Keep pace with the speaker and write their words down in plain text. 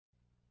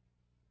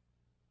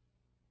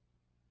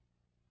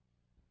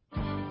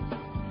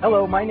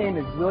Hello, my name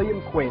is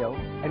William Cueto,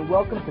 and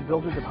welcome to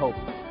Builders of Hope,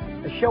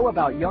 a show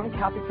about young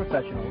Catholic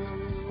professionals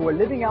who are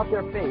living out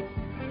their faith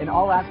in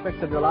all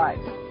aspects of their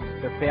lives,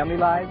 their family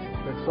lives,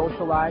 their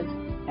social lives,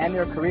 and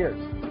their careers.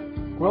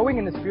 Growing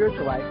in the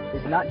spiritual life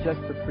is not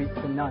just for priests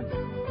and nuns.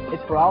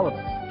 It's for all of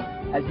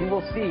us, as you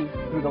will see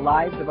through the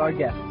lives of our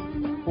guests,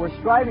 who are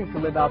striving to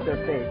live out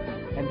their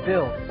faith and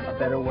build a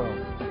better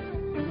world.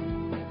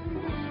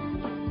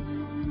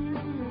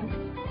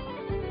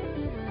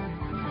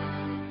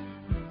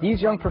 These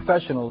young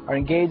professionals are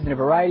engaged in a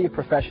variety of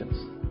professions,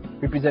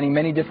 representing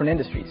many different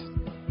industries.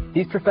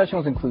 These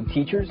professionals include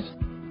teachers,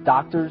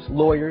 doctors,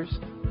 lawyers,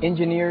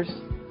 engineers,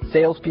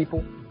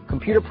 salespeople,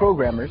 computer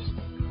programmers,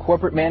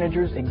 corporate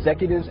managers,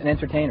 executives, and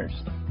entertainers.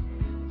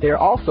 They are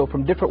also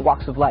from different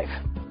walks of life.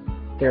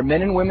 They are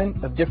men and women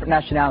of different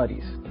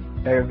nationalities.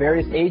 They are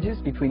various ages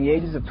between the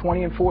ages of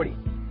 20 and 40.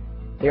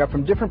 They are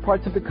from different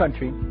parts of the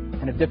country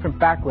and of different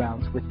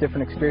backgrounds with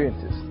different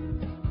experiences.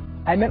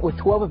 I met with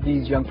 12 of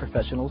these young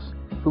professionals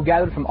who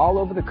gathered from all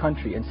over the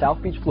country in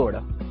South Beach,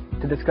 Florida,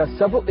 to discuss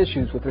several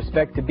issues with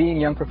respect to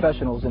being young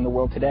professionals in the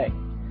world today.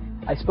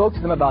 I spoke to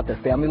them about their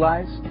family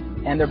lives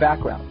and their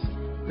backgrounds,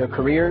 their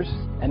careers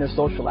and their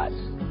social lives.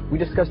 We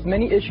discussed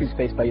many issues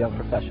faced by young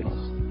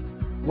professionals.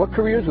 What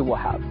careers we will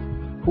have,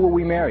 who will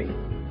we marry,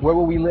 where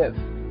will we live,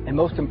 and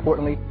most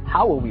importantly,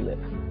 how will we live?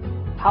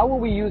 How will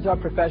we use our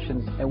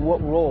professions and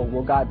what role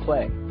will God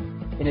play?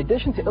 In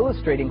addition to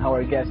illustrating how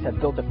our guests have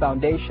built a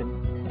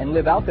foundation and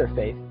live out their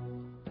faith,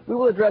 we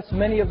will address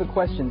many of the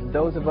questions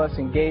those of us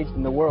engaged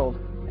in the world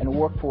and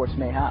workforce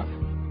may have.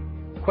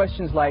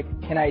 Questions like,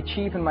 can I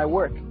achieve in my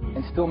work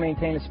and still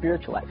maintain a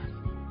spiritual life?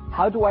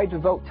 How do I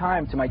devote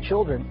time to my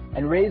children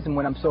and raise them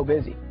when I'm so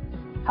busy?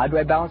 How do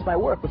I balance my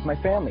work with my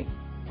family,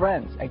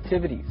 friends,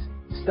 activities,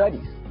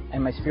 studies,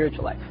 and my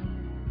spiritual life?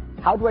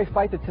 How do I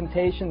fight the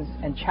temptations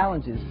and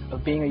challenges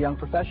of being a young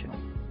professional?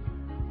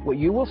 What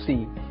you will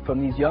see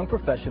from these young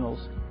professionals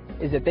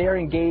is that they are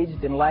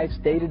engaged in life's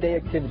day-to-day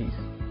activities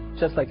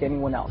just like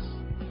anyone else.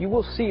 You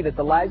will see that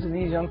the lives of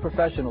these young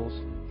professionals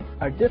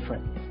are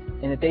different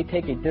and that they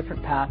take a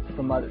different path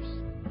from others.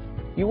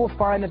 You will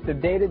find that their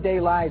day-to-day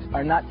lives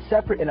are not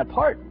separate and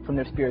apart from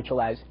their spiritual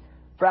lives,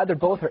 rather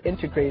both are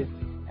integrated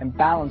and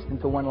balanced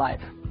into one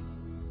life.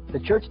 The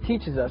Church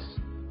teaches us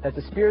that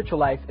the spiritual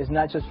life is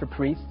not just for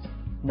priests,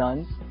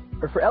 nuns,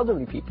 or for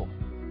elderly people.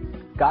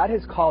 God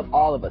has called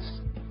all of us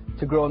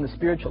to grow in the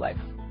spiritual life.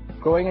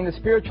 Growing in the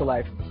spiritual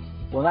life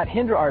will not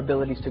hinder our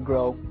abilities to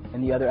grow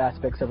in the other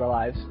aspects of our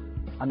lives.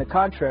 On the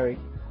contrary,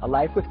 a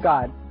life with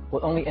God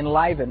will only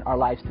enliven our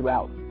lives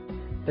throughout.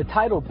 The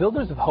title,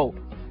 Builders of Hope,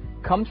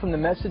 comes from the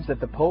message that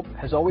the Pope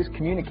has always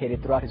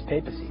communicated throughout his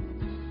papacy.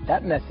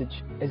 That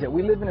message is that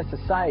we live in a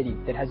society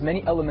that has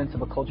many elements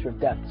of a culture of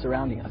death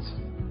surrounding us.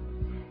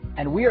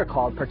 And we are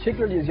called,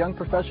 particularly as young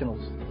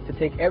professionals, to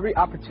take every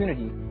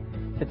opportunity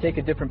to take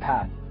a different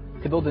path,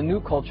 to build a new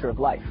culture of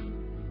life.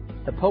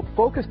 The Pope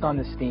focused on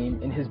this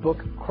theme in his book,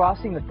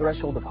 Crossing the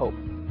Threshold of Hope.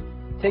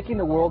 Taking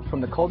the world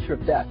from the culture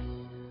of death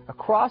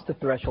across the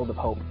threshold of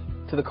hope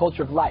to the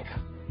culture of life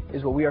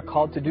is what we are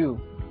called to do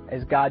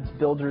as God's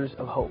builders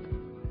of hope.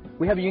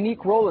 We have a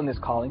unique role in this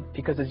calling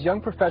because as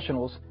young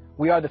professionals,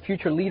 we are the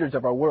future leaders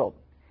of our world.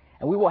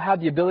 And we will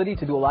have the ability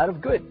to do a lot of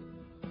good,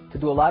 to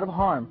do a lot of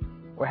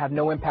harm, or have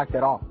no impact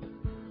at all.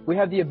 We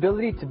have the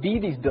ability to be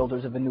these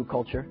builders of a new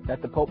culture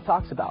that the Pope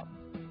talks about.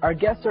 Our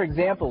guests are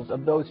examples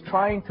of those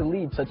trying to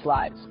lead such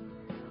lives.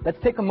 Let's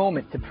take a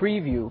moment to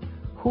preview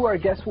who our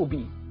guests will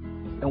be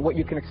and what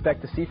you can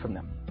expect to see from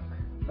them.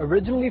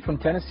 Originally from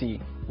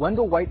Tennessee,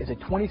 Wendell White is a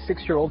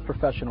 26-year-old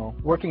professional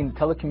working in the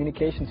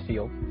telecommunications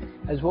field,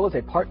 as well as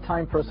a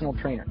part-time personal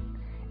trainer.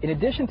 In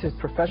addition to his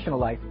professional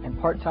life and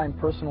part-time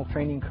personal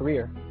training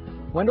career,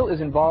 Wendell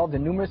is involved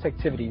in numerous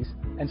activities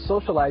and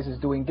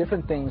socializes doing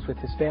different things with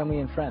his family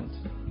and friends.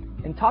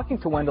 In talking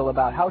to Wendell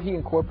about how he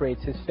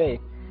incorporates his faith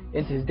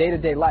into his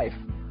day-to-day life,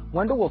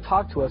 Wendell will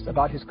talk to us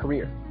about his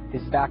career,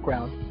 his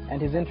background,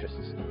 and his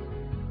interests.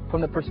 From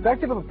the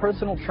perspective of a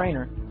personal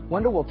trainer,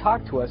 Wendell will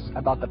talk to us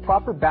about the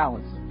proper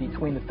balance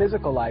between the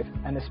physical life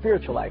and the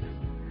spiritual life,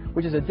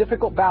 which is a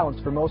difficult balance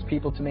for most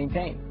people to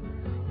maintain.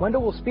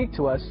 Wendell will speak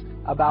to us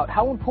about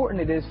how important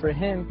it is for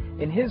him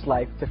in his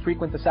life to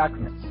frequent the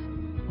sacraments.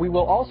 We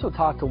will also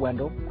talk to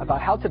Wendell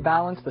about how to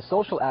balance the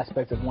social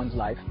aspects of one's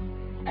life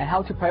and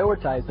how to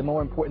prioritize the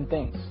more important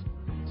things.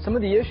 Some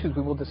of the issues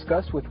we will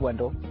discuss with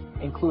Wendell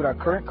include our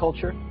current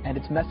culture and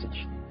its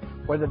message,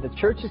 whether the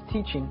Church's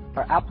teaching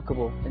are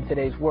applicable in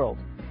today's world,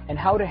 and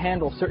how to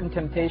handle certain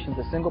temptations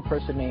a single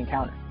person may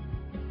encounter.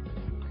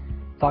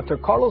 Dr.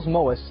 Carlos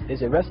Moas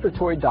is a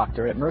respiratory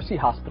doctor at Mercy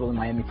Hospital in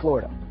Miami,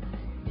 Florida.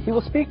 He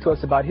will speak to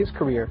us about his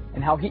career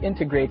and how he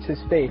integrates his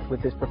faith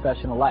with his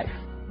professional life.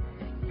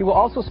 He will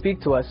also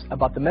speak to us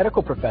about the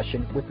medical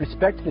profession with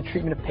respect to the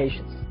treatment of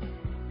patients.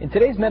 In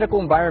today's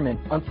medical environment,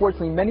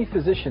 unfortunately, many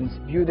physicians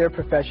view their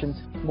professions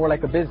more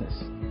like a business,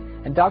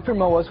 and Dr.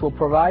 Moas will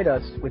provide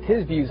us with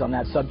his views on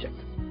that subject.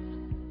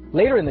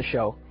 Later in the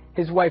show,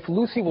 his wife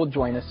Lucy will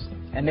join us,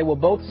 and they will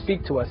both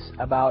speak to us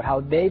about how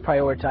they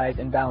prioritize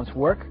and balance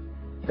work,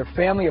 their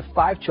family of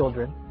 5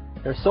 children,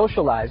 their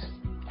social lives,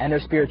 and their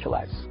spiritual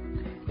lives.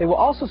 They will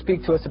also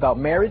speak to us about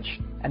marriage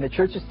and the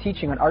church's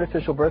teaching on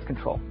artificial birth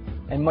control,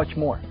 and much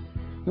more.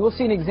 You will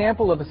see an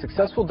example of a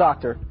successful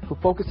doctor who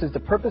focuses the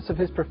purpose of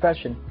his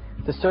profession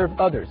to serve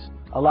others,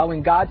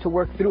 allowing God to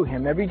work through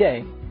him every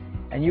day,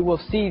 and you will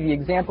see the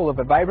example of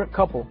a vibrant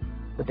couple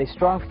with a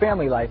strong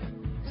family life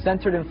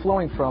centered and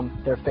flowing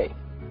from their faith.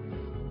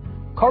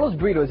 Carlos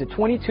Brito is a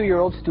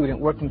 22-year-old student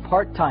working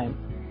part-time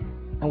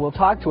and will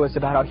talk to us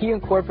about how he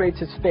incorporates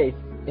his faith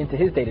into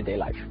his day-to-day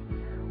life.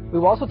 We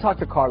will also talk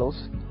to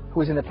Carlos,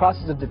 who is in the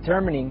process of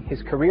determining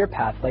his career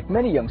path like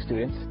many young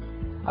students,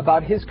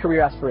 about his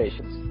career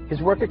aspirations,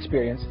 his work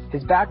experience,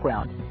 his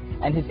background,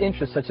 and his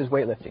interests such as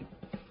weightlifting.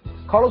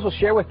 Carlos will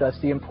share with us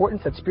the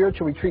importance that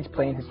spiritual retreats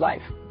play in his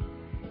life.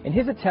 In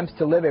his attempts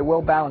to live a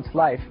well-balanced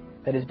life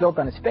that is built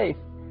on his faith,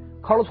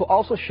 Carlos will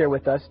also share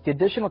with us the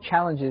additional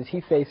challenges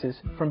he faces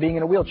from being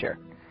in a wheelchair.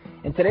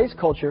 In today's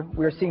culture,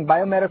 we are seeing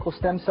biomedical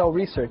stem cell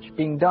research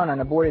being done on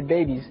aborted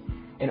babies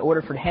in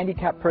order for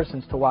handicapped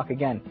persons to walk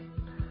again.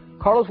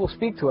 Carlos will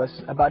speak to us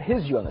about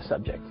his view on the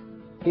subject.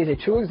 He is a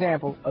true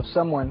example of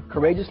someone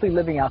courageously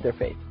living out their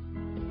faith.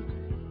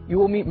 You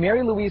will meet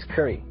Mary Louise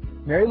Curry.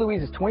 Mary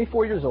Louise is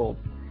 24 years old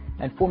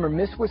and former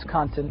Miss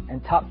Wisconsin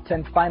and top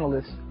 10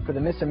 finalist for the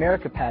Miss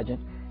America pageant,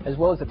 as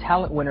well as a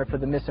talent winner for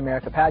the Miss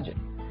America pageant.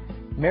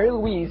 Mary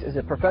Louise is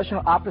a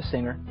professional opera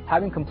singer,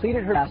 having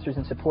completed her master's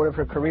in support of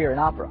her career in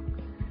opera.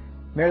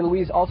 Mary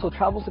Louise also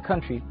travels the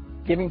country,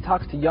 giving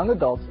talks to young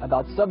adults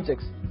about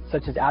subjects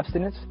such as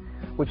abstinence,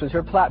 which was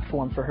her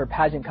platform for her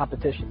pageant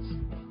competitions.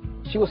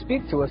 She will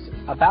speak to us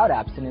about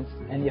abstinence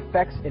and the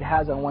effects it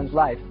has on one's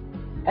life,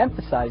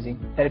 emphasizing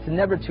that it's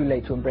never too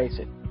late to embrace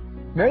it.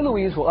 Mary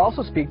Louise will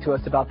also speak to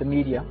us about the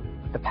media,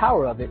 the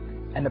power of it,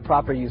 and the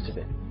proper use of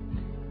it.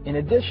 In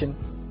addition,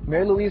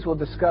 Mary Louise will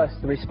discuss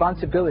the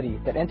responsibility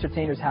that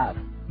entertainers have,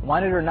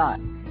 want it or not,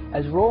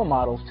 as role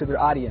models to their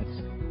audience,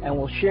 and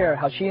will share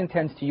how she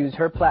intends to use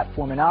her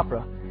platform in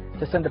opera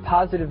to send a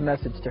positive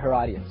message to her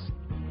audience.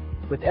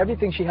 With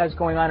everything she has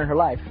going on in her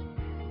life,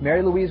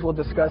 Mary Louise will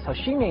discuss how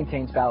she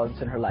maintains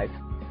balance in her life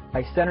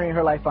by centering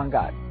her life on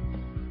God.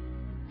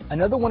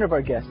 Another one of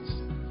our guests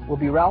will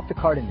be Ralph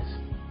DeCardenas.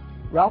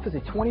 Ralph is a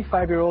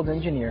 25-year-old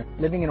engineer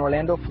living in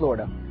Orlando,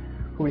 Florida,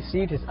 who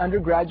received his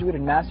undergraduate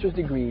and master's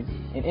degrees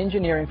in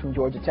engineering from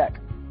Georgia Tech.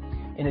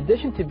 In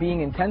addition to being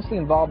intensely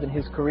involved in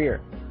his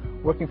career,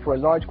 working for a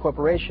large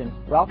corporation,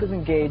 Ralph is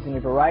engaged in a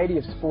variety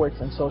of sports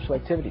and social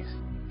activities.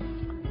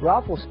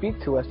 Ralph will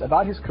speak to us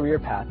about his career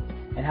path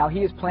and how he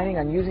is planning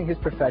on using his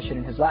profession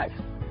in his life.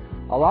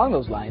 Along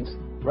those lines,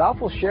 Ralph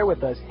will share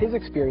with us his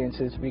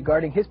experiences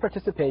regarding his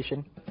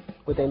participation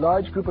with a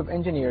large group of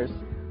engineers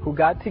who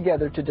got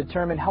together to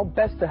determine how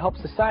best to help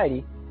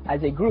society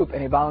as a group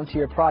in a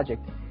volunteer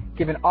project,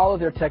 given all of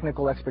their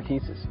technical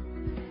expertises.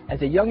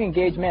 As a young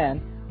engaged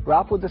man,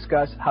 Ralph will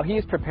discuss how he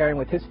is preparing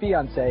with his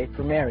fiancée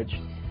for marriage,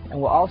 and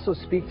will also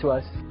speak to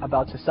us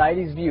about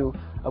society's view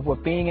of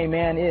what being a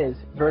man is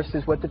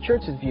versus what the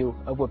church's view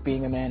of what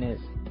being a man is.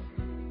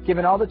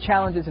 Given all the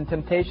challenges and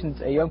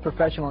temptations a young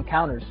professional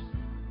encounters,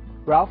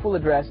 Ralph will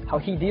address how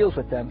he deals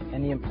with them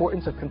and the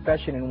importance of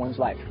confession in one's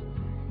life.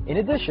 In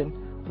addition,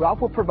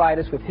 Ralph will provide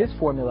us with his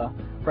formula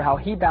for how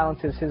he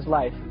balances his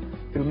life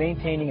through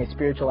maintaining a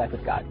spiritual life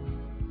with God.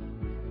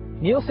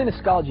 Neil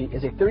Siniskalji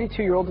is a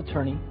 32-year-old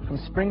attorney from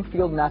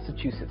Springfield,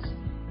 Massachusetts,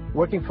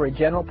 working for a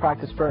general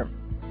practice firm.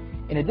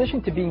 In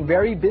addition to being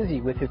very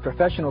busy with his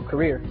professional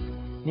career,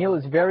 Neil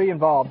is very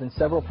involved in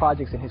several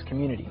projects in his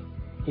community.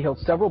 He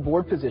holds several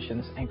board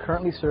positions and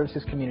currently serves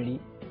his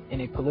community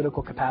in a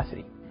political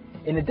capacity.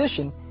 In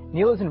addition,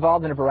 Neil is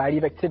involved in a variety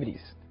of activities,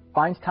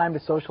 finds time to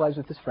socialize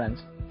with his friends,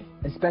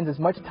 and spends as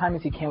much time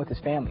as he can with his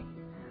family.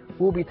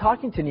 We will be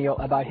talking to Neil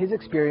about his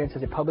experience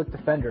as a public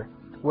defender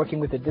working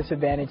with the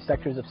disadvantaged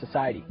sectors of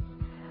society.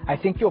 I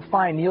think you'll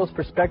find Neil's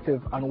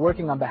perspective on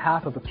working on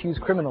behalf of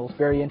accused criminals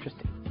very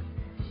interesting.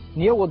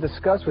 Neil will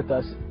discuss with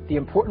us the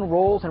important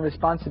roles and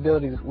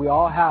responsibilities we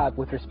all have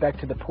with respect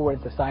to the poor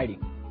in society.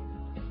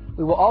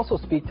 We will also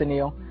speak to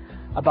Neil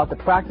about the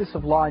practice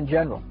of law in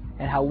general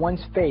and how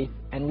one's faith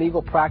and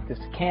legal practice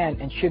can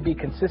and should be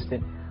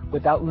consistent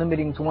without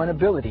limiting one's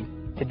ability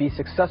to be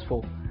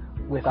successful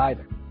with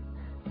either.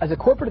 As a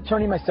corporate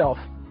attorney myself,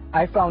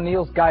 I found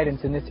Neil's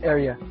guidance in this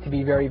area to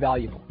be very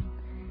valuable.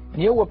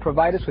 Neil will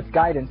provide us with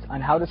guidance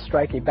on how to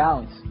strike a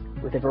balance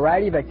with a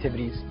variety of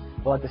activities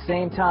while at the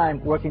same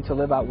time working to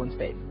live out one's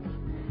faith.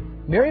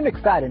 Mary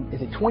McFadden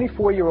is a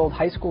 24-year-old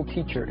high school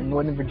teacher in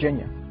Northern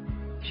Virginia.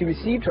 She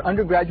received her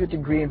undergraduate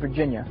degree in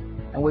Virginia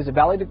and was a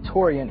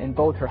valedictorian in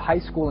both her high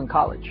school and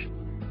college.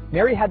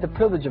 Mary had the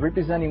privilege of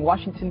representing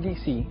Washington,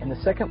 D.C. in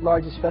the second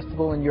largest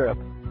festival in Europe,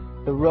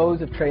 the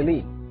Rose of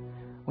Tralee.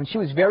 When she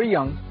was very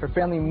young, her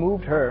family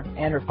moved her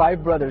and her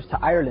 5 brothers to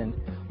Ireland,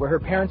 where her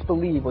parents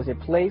believed was a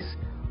place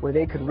where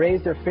they could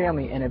raise their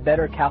family in a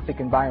better Catholic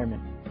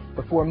environment,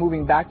 before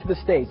moving back to the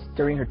States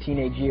during her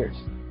teenage years.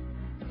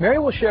 Mary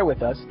will share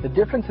with us the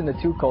difference in the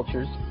two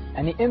cultures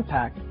and the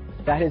impact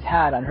that has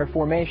had on her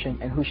formation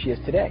and who she is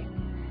today.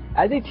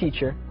 As a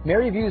teacher,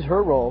 Mary views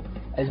her role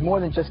as more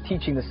than just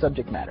teaching the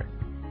subject matter.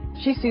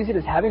 She sees it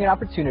as having an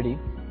opportunity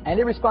and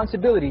a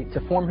responsibility to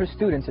form her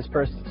students as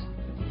persons.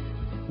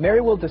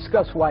 Mary will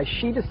discuss why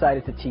she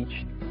decided to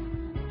teach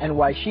and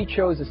why she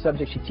chose the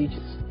subject she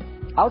teaches.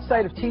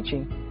 Outside of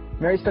teaching,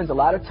 Mary spends a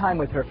lot of time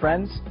with her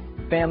friends,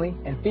 family,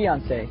 and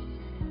fiancé.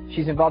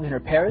 She's involved in her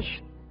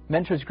parish,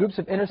 mentors groups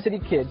of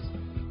inner-city kids,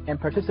 and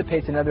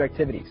participates in other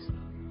activities.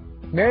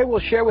 Mary will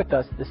share with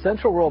us the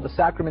central role the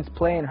sacraments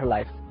play in her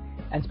life,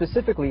 and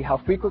specifically how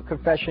frequent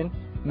confession,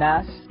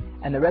 Mass,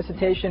 and the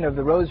recitation of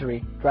the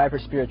Rosary drive her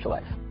spiritual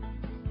life.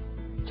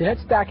 Jeanette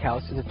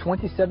Stackhouse is a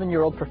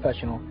 27-year-old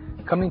professional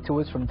coming to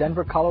us from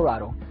Denver,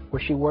 Colorado,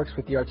 where she works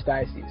with the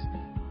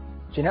Archdiocese.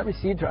 Jeanette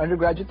received her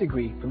undergraduate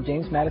degree from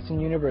James Madison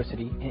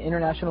University in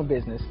International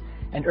Business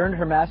and earned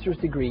her master's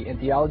degree in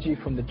theology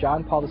from the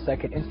John Paul II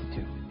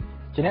Institute.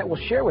 Jeanette will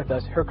share with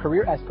us her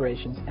career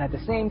aspirations and at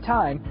the same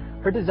time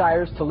her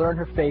desires to learn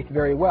her faith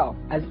very well,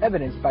 as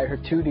evidenced by her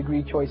 2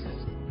 degree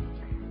choices.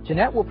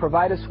 Jeanette will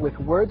provide us with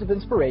words of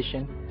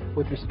inspiration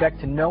with respect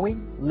to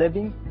knowing,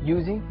 living,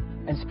 using,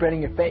 and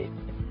spreading your faith.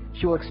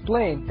 She will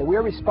explain that we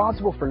are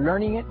responsible for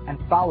learning it and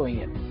following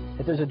it,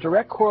 that there's a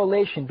direct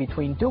correlation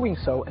between doing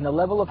so and the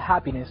level of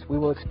happiness we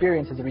will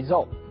experience as a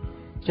result.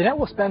 Jeanette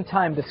will spend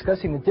time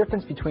discussing the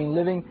difference between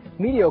living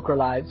mediocre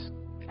lives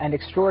and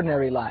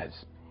extraordinary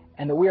lives,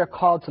 and that we are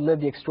called to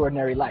live the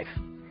extraordinary life.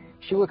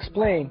 She will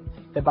explain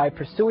that by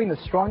pursuing the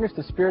strongest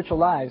of spiritual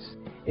lives,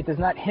 it does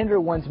not hinder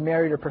one's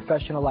married or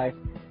professional life,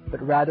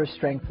 but rather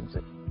strengthens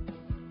it.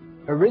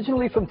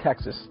 Originally from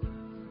Texas,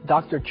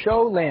 Dr.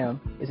 Cho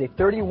Lam is a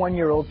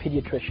 31-year-old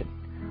pediatrician.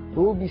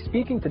 We will be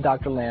speaking to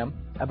Dr. Lam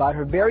about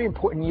her very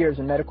important years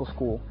in medical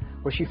school,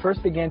 where she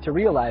first began to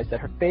realize that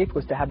her faith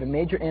was to have a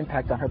major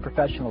impact on her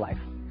professional life.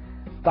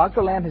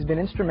 Dr. Lam has been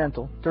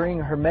instrumental during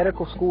her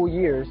medical school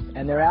years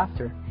and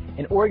thereafter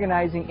in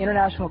organizing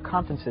international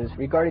conferences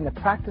regarding the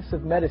practice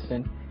of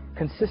medicine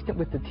consistent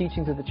with the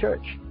teachings of the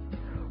Church.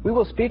 We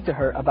will speak to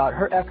her about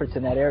her efforts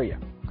in that area.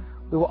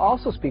 We will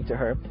also speak to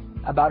her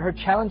about her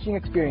challenging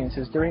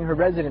experiences during her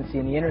residency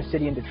in the inner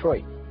city in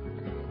Detroit.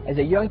 As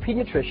a young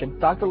pediatrician,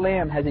 Dr.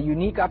 Lam has a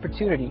unique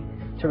opportunity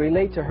to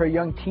relate to her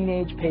young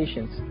teenage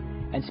patients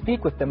and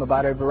speak with them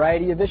about a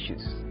variety of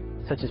issues,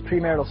 such as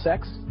premarital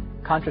sex,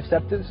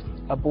 contraceptives,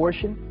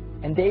 abortion,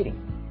 and dating.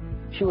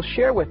 She will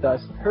share with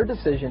us her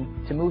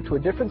decision to move to a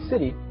different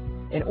city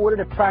in order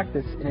to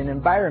practice in an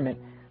environment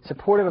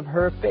supportive of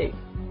her faith,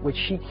 which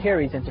she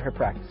carries into her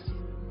practice.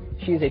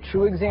 She is a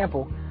true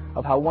example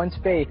of how one's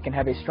faith can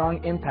have a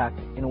strong impact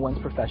in one's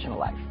professional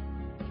life.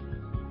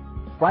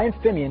 Brian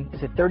Fimian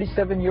is a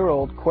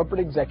 37-year-old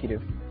corporate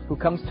executive who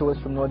comes to us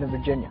from Northern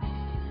Virginia.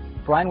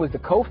 Brian was the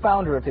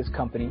co-founder of his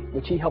company,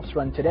 which he helps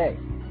run today,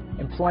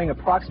 employing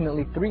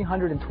approximately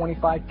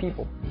 325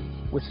 people,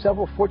 with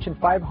several Fortune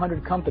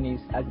 500 companies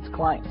as its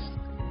clients.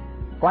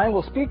 Brian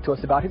will speak to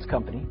us about his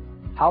company,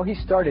 how he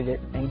started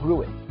it and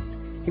grew it.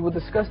 He will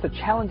discuss the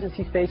challenges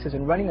he faces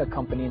in running a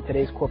company in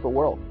today's corporate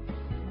world.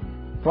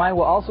 Brian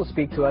will also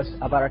speak to us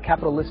about our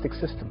capitalistic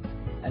system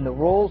and the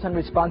roles and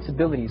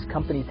responsibilities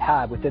companies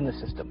have within the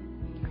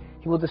system.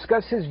 He will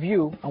discuss his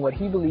view on what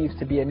he believes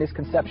to be a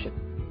misconception,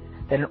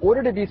 that in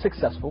order to be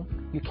successful,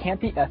 you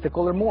can't be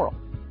ethical or moral.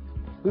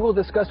 We will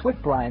discuss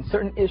with Brian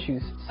certain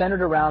issues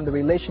centered around the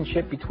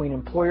relationship between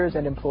employers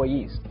and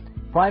employees.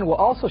 Brian will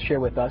also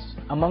share with us,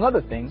 among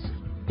other things,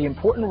 the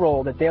important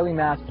role that daily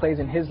Mass plays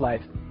in his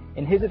life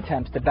in his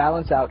attempts to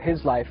balance out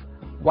his life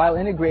while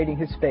integrating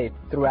his faith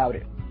throughout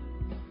it.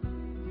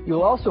 You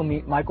will also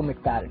meet Michael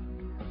McFadden.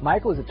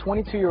 Michael is a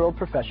 22-year-old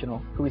professional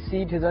who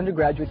received his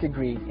undergraduate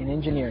degree in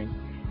engineering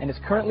and is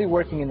currently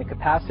working in the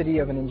capacity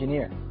of an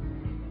engineer.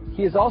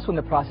 He is also in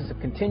the process of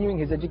continuing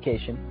his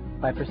education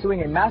by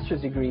pursuing a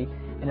master's degree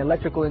in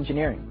electrical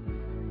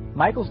engineering.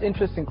 Michael's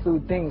interests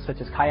include things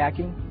such as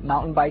kayaking,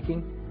 mountain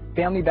biking,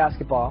 family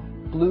basketball,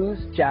 blues,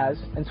 jazz,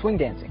 and swing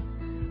dancing.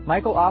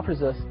 Michael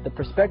offers us the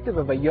perspective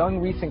of a young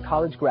recent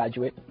college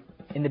graduate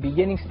in the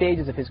beginning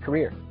stages of his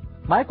career.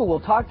 Michael will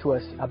talk to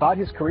us about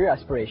his career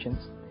aspirations,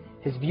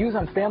 his views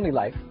on family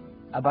life,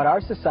 about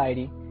our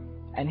society,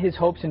 and his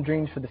hopes and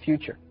dreams for the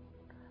future.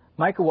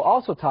 Michael will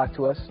also talk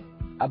to us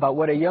about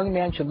what a young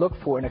man should look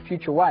for in a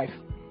future wife,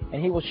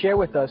 and he will share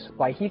with us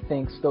why he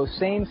thinks those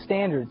same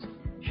standards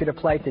should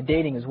apply to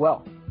dating as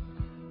well.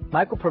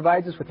 Michael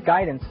provides us with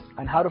guidance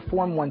on how to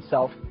form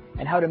oneself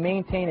and how to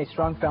maintain a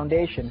strong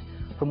foundation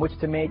from which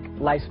to make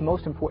life's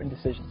most important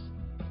decisions.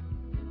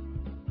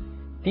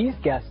 These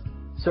guests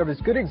serve as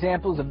good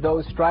examples of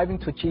those striving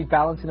to achieve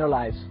balance in their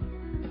lives,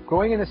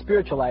 growing in the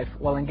spiritual life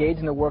while engaged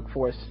in the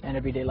workforce and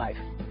everyday life.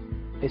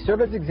 They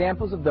serve as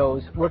examples of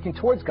those working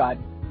towards God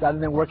rather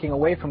than working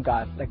away from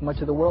God like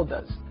much of the world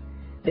does.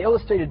 They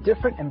illustrate a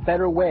different and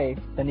better way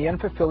than the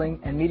unfulfilling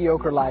and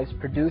mediocre lives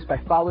produced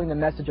by following the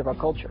message of our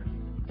culture.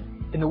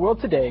 In the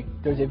world today,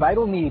 there's a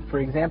vital need for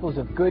examples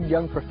of good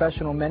young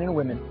professional men and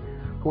women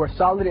who are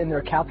solid in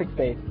their Catholic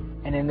faith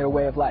and in their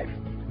way of life.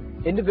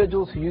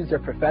 Individuals who use their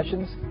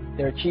professions,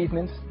 their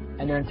achievements,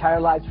 and their entire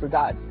lives for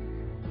God.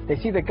 They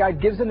see that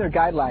God gives them their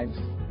guidelines,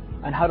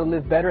 on how to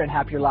live better and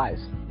happier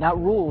lives,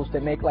 not rules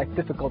that make life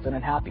difficult and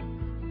unhappy.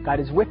 God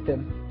is with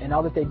them in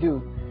all that they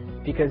do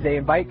because they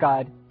invite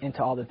God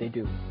into all that they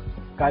do.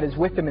 God is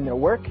with them in their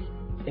work,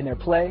 in their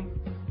play,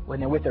 when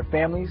they're with their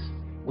families,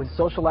 when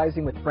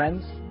socializing with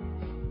friends,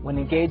 when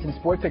engaged in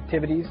sports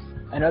activities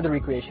and other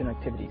recreational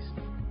activities,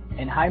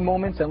 in high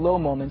moments and low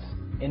moments,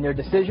 in their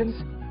decisions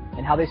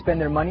and how they spend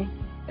their money,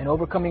 in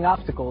overcoming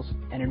obstacles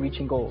and in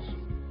reaching goals.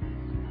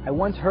 I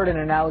once heard an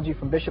analogy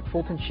from Bishop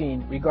Fulton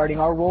Sheen regarding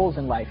our roles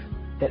in life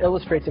that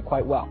illustrates it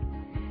quite well.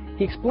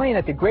 He explained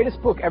that the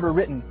greatest book ever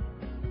written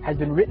has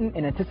been written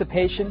in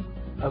anticipation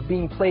of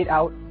being played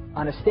out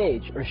on a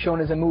stage or shown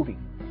as a movie.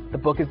 The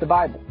book is the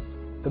Bible.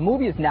 The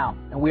movie is now,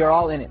 and we are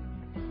all in it.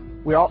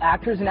 We are all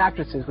actors and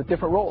actresses with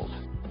different roles,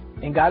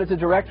 and God is the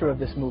director of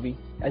this movie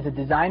as the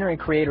designer and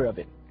creator of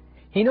it.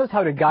 He knows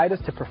how to guide us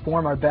to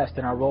perform our best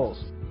in our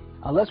roles.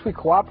 Unless we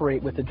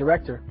cooperate with the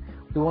director,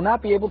 we will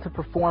not be able to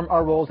perform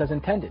our roles as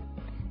intended.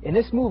 In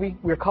this movie,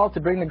 we are called to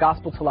bring the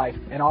gospel to life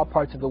in all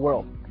parts of the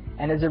world,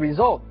 and as a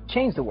result,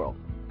 change the world,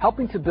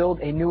 helping to build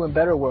a new and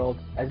better world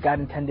as God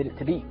intended it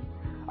to be.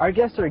 Our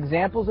guests are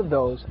examples of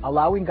those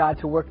allowing God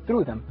to work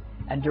through them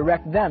and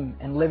direct them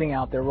in living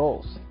out their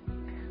roles.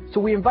 So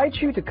we invite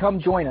you to come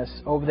join us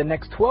over the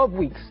next 12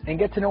 weeks and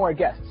get to know our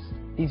guests,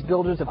 these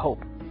builders of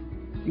hope.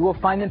 You will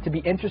find them to be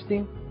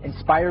interesting,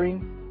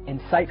 inspiring,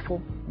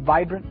 insightful,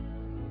 vibrant,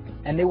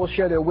 and they will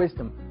share their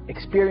wisdom,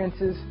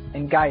 experiences,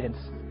 and guidance,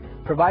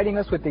 providing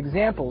us with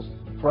examples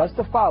for us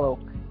to follow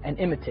and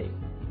imitate,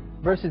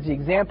 versus the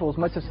examples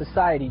much of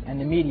society and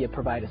the media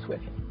provide us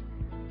with.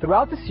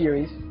 Throughout the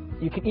series,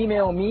 you can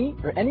email me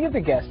or any of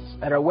the guests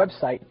at our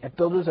website at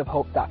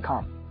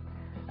buildersofhope.com.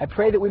 I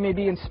pray that we may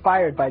be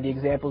inspired by the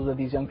examples of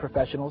these young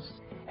professionals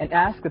and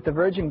ask that the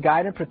Virgin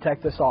guide and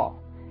protect us all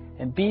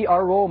and be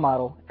our role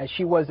model as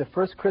she was the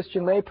first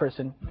Christian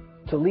layperson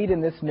to lead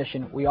in this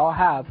mission we all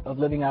have of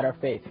living out our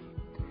faith.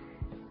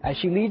 As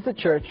she leads the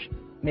church,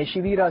 may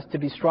she lead us to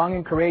be strong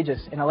and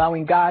courageous in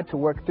allowing God to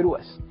work through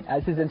us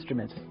as His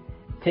instruments,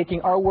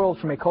 taking our world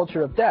from a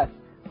culture of death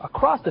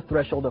across the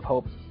threshold of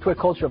hope to a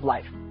culture of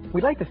life.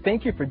 We'd like to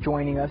thank you for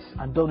joining us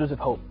on Builders of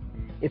Hope.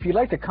 If you'd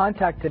like to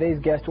contact today's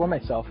guest or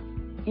myself,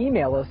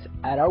 email us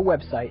at our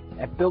website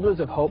at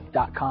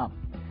buildersofhope.com.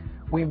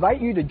 We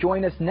invite you to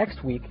join us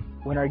next week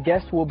when our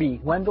guest will be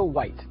Wendell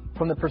White.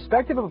 From the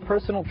perspective of a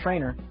personal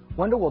trainer,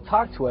 Wendell will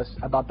talk to us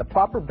about the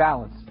proper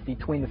balance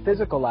between the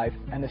physical life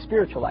and the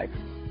spiritual life,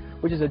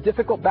 which is a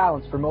difficult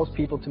balance for most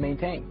people to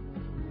maintain.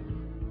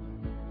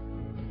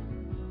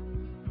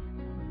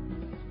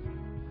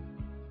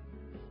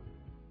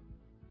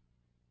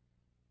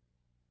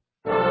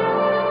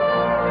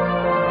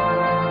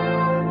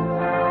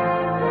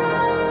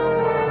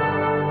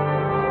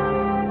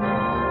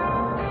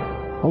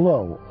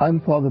 Hello,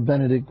 I'm Father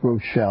Benedict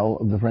Rochelle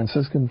of the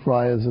Franciscan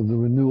Friars of the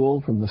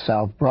Renewal from the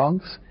South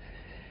Bronx.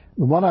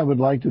 The one I would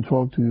like to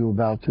talk to you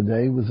about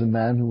today was a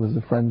man who was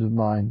a friend of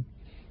mine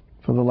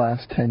for the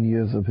last 10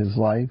 years of his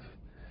life,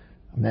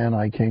 a man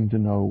I came to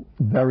know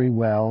very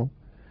well,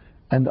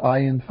 and I,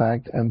 in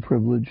fact, am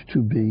privileged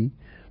to be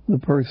the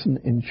person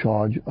in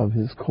charge of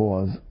his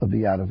cause of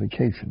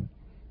beatification,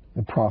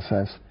 the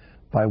process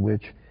by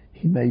which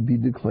he may be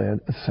declared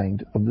a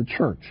saint of the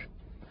Church.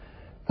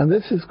 And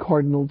this is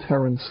Cardinal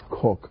Terence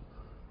Cook,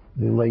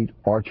 the late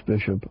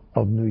Archbishop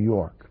of New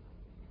York.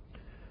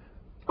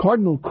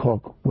 Cardinal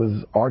Cook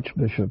was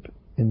Archbishop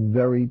in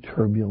very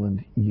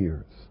turbulent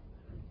years,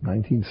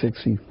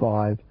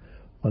 1965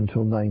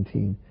 until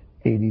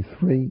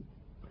 1983.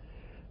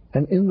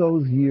 And in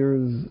those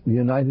years, the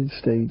United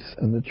States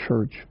and the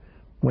Church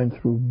went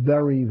through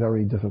very,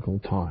 very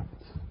difficult times.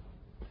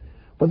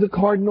 But the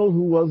Cardinal,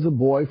 who was a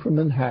boy from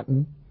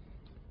Manhattan,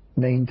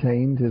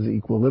 maintained his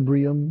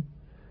equilibrium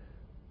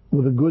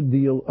with a good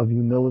deal of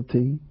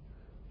humility,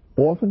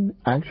 often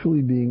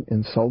actually being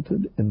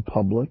insulted in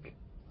public.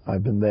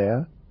 I've been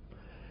there.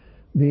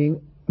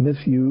 Being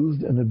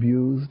misused and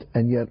abused,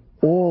 and yet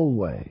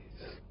always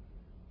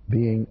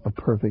being a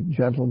perfect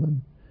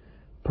gentleman,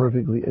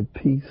 perfectly at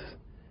peace,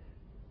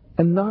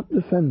 and not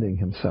defending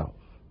himself.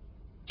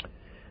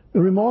 The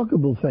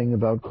remarkable thing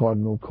about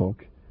Cardinal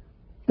Cook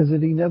is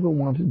that he never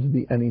wanted to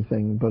be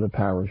anything but a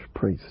parish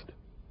priest.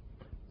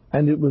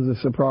 And it was a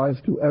surprise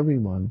to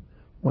everyone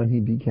when he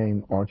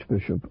became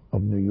Archbishop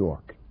of New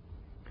York.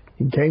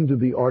 He came to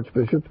be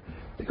Archbishop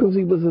because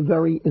he was a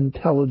very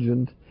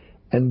intelligent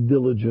and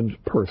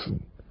diligent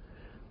person.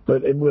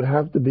 But it would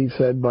have to be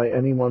said by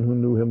anyone who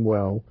knew him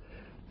well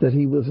that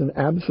he was an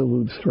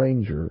absolute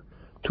stranger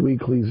to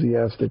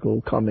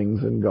ecclesiastical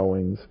comings and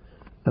goings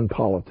and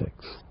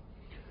politics.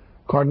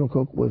 Cardinal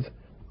Cook was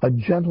a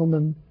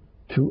gentleman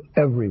to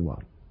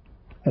everyone.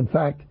 In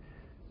fact,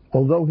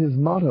 although his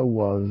motto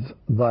was,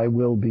 "Thy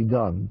will be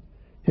done,"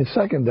 his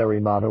secondary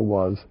motto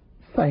was,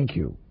 "Thank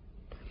you."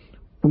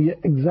 We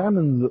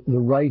examined the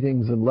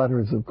writings and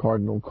letters of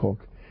Cardinal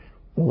Cook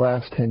the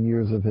last 10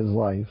 years of his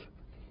life,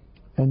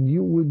 and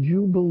would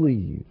you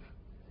believe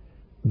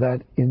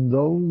that in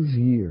those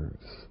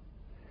years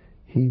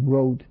he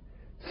wrote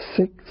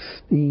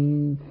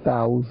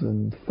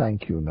 16,000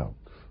 thank you notes?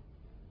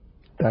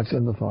 That's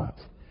in the files.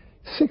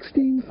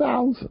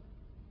 16,000.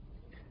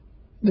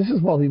 This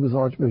is while he was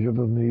Archbishop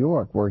of New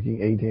York,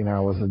 working 18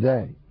 hours a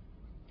day.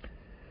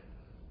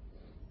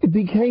 It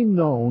became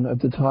known at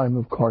the time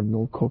of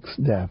Cardinal Cook's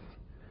death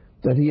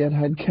that he had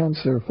had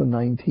cancer for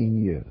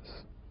 19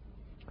 years,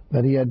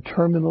 that he had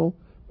terminal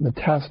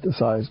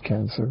metastasized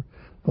cancer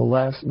the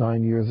last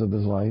 9 years of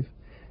his life,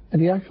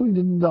 and he actually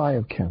didn't die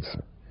of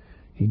cancer.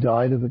 He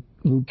died of a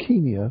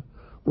leukemia,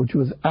 which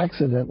was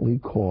accidentally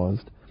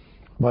caused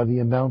by the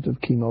amount of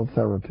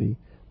chemotherapy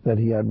that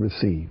he had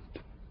received.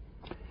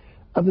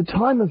 At the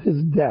time of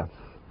his death,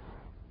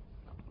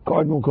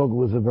 Cardinal Cook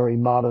was a very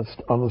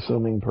modest,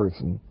 unassuming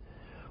person,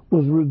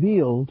 was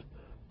revealed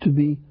to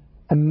be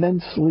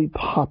immensely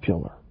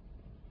popular.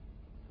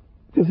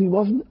 Because he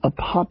wasn't a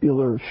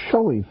popular,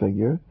 showy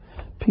figure.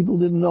 People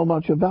didn't know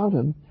much about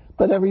him,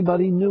 but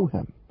everybody knew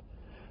him.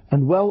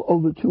 And well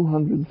over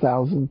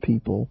 200,000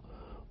 people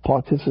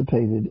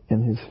participated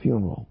in his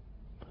funeral.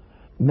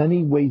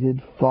 Many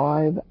waited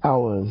 5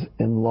 hours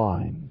in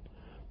line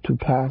to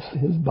pass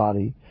his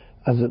body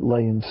as it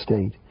lay in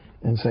state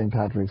in St.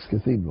 Patrick's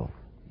Cathedral.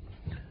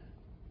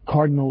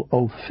 Cardinal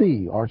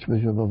O'Fee,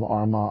 Archbishop of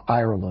Armagh,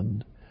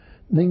 Ireland,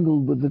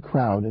 mingled with the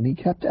crowd, and he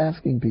kept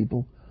asking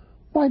people,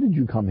 "Why did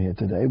you come here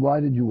today? Why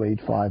did you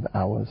wait 5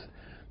 hours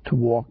to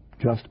walk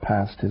just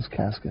past his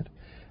casket?"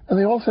 And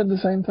they all said the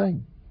same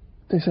thing.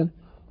 They said,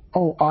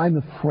 "Oh, I'm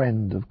a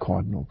friend of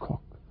Cardinal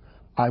Cook.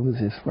 I was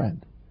his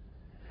friend."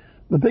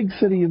 The big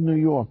city of New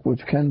York,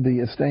 which can be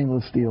a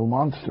stainless steel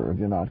monster if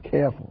you're not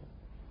careful,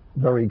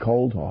 very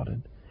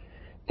cold-hearted,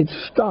 it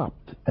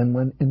stopped and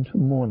went into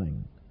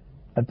mourning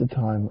at the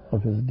time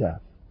of his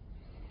death.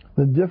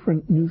 The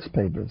different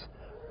newspapers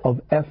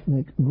of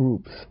ethnic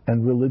groups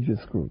and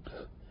religious groups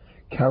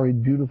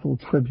carried beautiful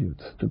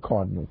tributes to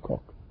Cardinal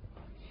Cook.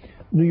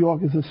 New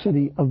York is a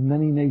city of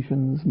many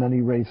nations,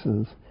 many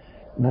races,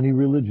 many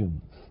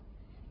religions,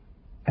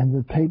 and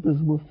the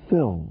papers were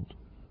filled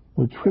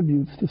with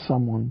tributes to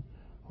someone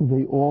who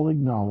they all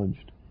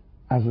acknowledged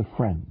as a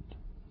friend.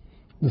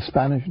 The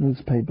Spanish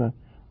newspaper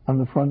on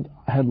the front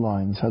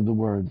headlines had the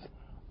words,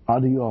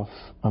 "Adios,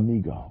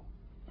 amigo."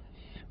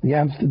 The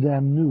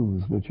Amsterdam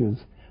News, which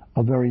is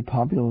a very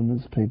popular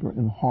newspaper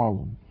in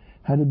Harlem,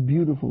 had a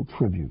beautiful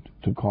tribute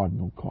to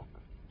Cardinal Cook.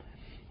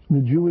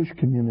 The Jewish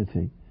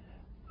community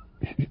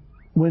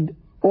went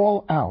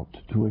all out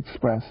to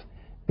express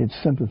its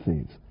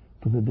sympathies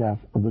for the death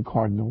of the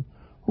Cardinal,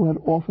 who had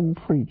often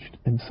preached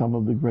in some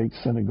of the great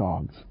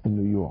synagogues in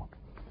New York.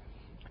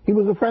 He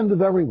was a friend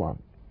of everyone.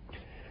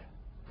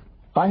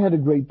 I had a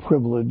great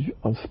privilege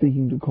of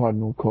speaking to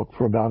Cardinal Cook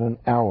for about an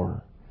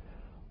hour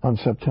on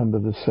September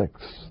the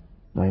 6th,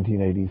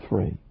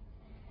 1983.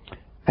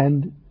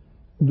 And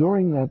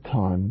during that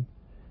time,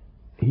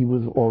 he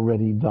was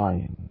already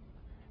dying.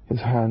 His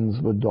hands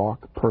were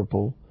dark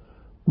purple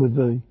with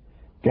the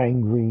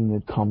gangrene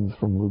that comes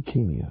from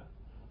leukemia.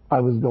 I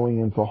was going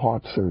in for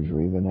heart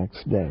surgery the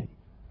next day.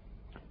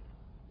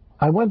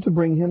 I went to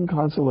bring him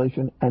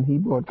consolation, and he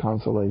brought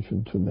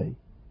consolation to me.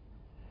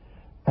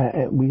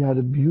 We had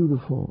a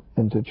beautiful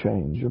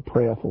interchange, a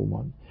prayerful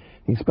one.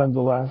 He spent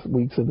the last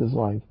weeks of his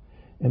life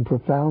in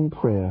profound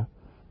prayer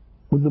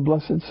with the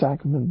Blessed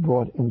Sacrament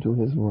brought into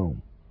his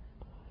room.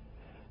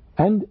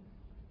 And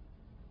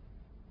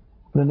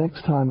the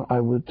next time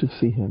I went to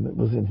see him, it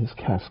was in his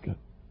casket.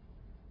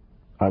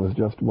 I was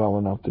just well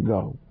enough to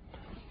go.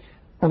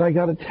 And I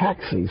got a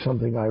taxi,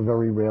 something I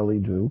very rarely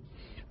do,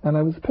 and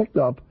I was picked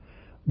up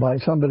by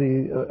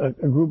somebody,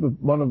 a group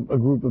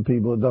of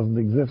people that doesn't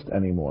exist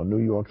anymore, New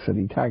York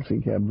City taxi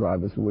cab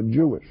drivers who were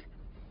Jewish.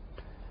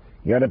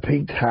 He had a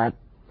peaked hat,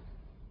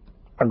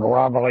 a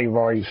grovelly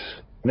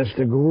voice.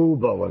 Mr.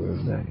 Gruber was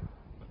his name.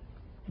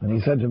 And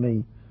he said to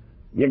me,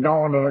 "You're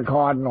going to the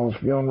Cardinal's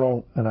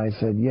funeral?" And I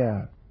said,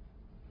 "Yeah."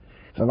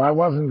 He said, "If I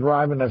wasn't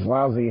driving this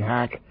lousy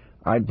hack,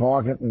 I'd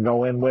park it and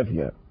go in with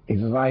you." He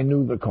says, "I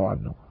knew the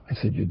Cardinal." I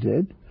said, "You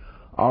did?"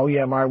 "Oh,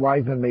 yeah, my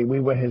wife and me, we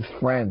were his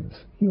friends."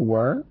 "You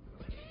were?"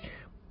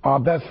 "Our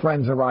best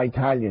friends are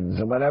Italians,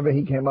 and whenever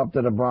he came up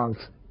to the Bronx,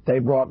 they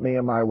brought me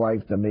and my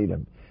wife to meet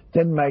him.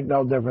 Didn't make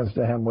no difference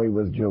to him we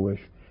was Jewish.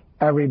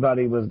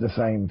 Everybody was the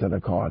same to the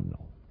Cardinal."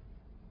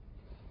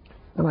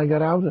 And I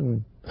got out,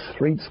 and the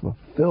streets were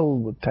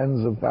filled with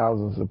tens of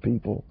thousands of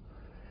people,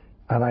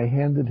 and I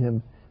handed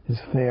him his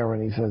fare,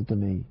 and he said to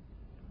me,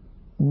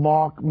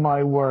 "Mark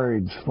my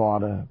words,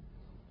 Father,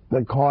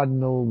 the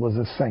Cardinal was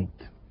a saint."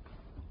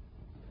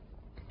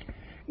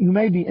 You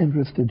may be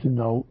interested to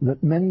know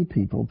that many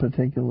people,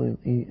 particularly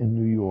in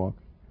New York,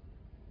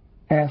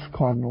 ask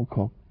Cardinal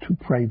Cook to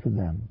pray for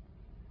them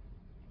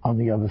on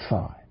the other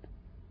side.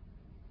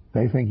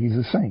 They think he's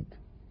a saint.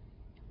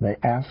 They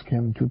ask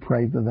him to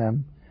pray for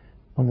them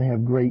when they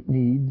have great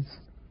needs.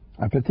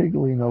 I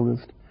particularly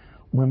noticed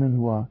women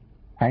who are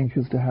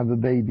anxious to have a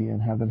baby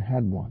and haven't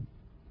had one,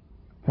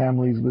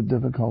 families with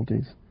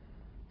difficulties,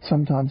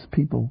 sometimes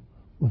people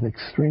with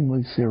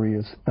extremely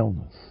serious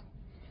illness.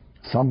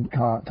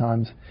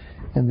 Sometimes,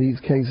 in these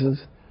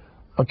cases,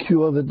 a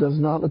cure that does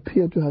not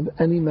appear to have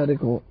any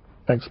medical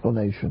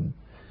explanation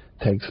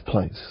takes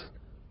place.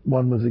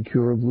 One was a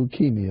cure of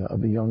leukemia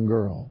of a young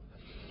girl.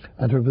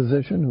 And her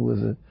physician, who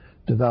was a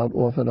devout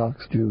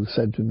Orthodox Jew,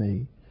 said to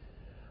me,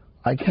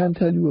 "I can't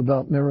tell you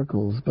about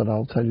miracles, but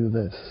I'll tell you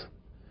this.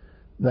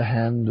 The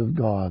hand of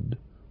God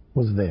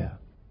was there."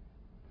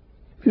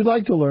 If you'd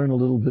like to learn a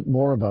little bit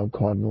more about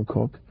Cardinal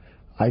Cook,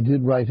 I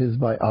did write his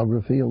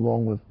biography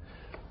along with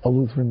a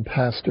Lutheran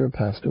pastor,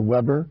 Pastor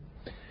Weber.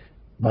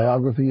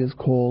 Biography is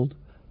called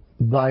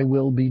 "Thy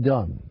Will Be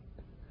Done."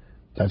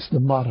 That's the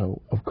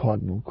motto of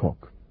Cardinal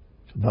Cook.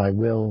 Thy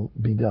will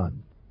be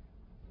done.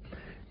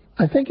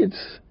 I think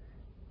it's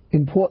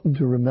important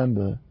to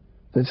remember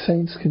that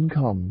saints can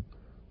come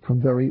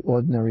from very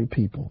ordinary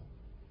people.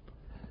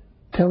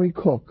 Terry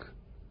Cook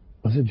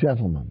was a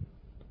gentleman,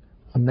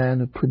 a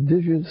man of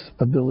prodigious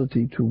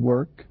ability to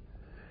work,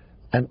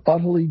 an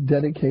utterly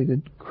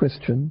dedicated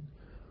Christian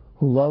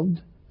who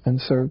loved and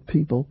served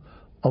people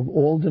of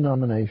all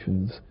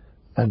denominations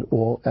and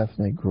all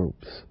ethnic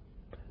groups.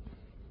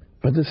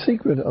 But the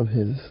secret of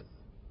his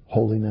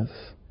holiness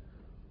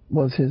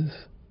was his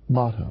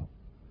motto,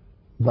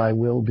 "Thy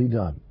will be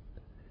done."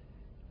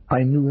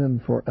 I knew him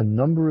for a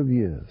number of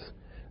years,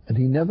 and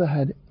he never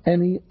had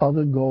any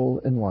other goal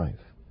in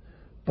life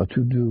but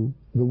to do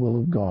the will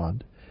of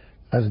God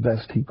as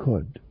best he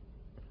could.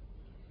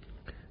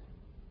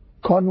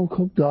 Cardinal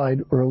Cook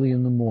died early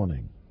in the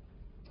morning.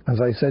 As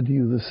I said to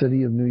you, the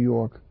city of New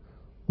York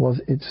was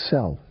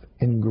itself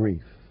in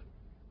grief.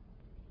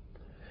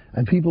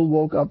 And people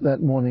woke up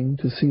that morning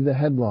to see the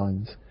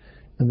headlines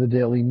in the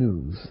Daily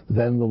News,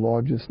 then the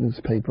largest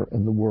newspaper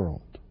in the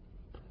world.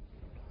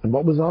 And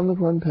what was on the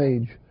front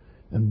page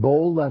in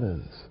bold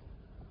letters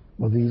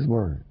were these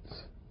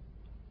words,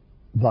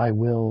 "Thy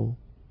will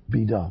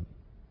be done."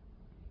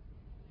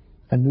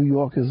 And New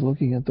Yorkers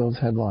looking at those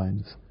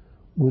headlines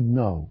would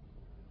know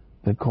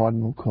that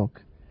Cardinal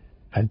Cook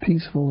had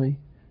peacefully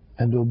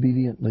and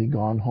obediently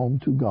gone home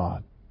to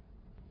God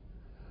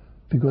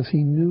because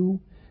he knew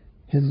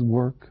his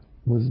work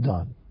was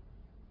done.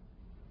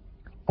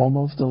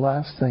 Almost the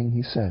last thing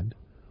he said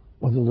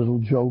was a little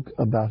joke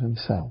about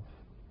himself,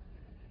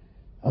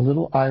 a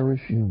little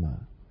Irish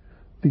humor,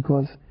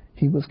 because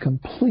he was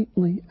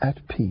completely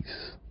at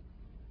peace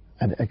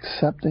and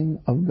accepting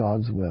of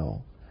God's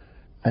will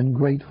and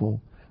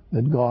grateful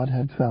that God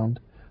had found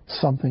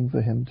something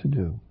for him to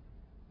do,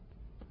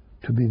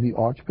 to be the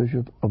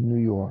Archbishop of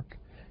New York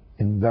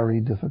in very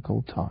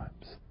difficult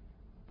times.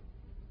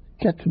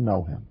 Get to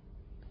know him.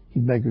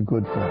 He'd make a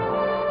good friend.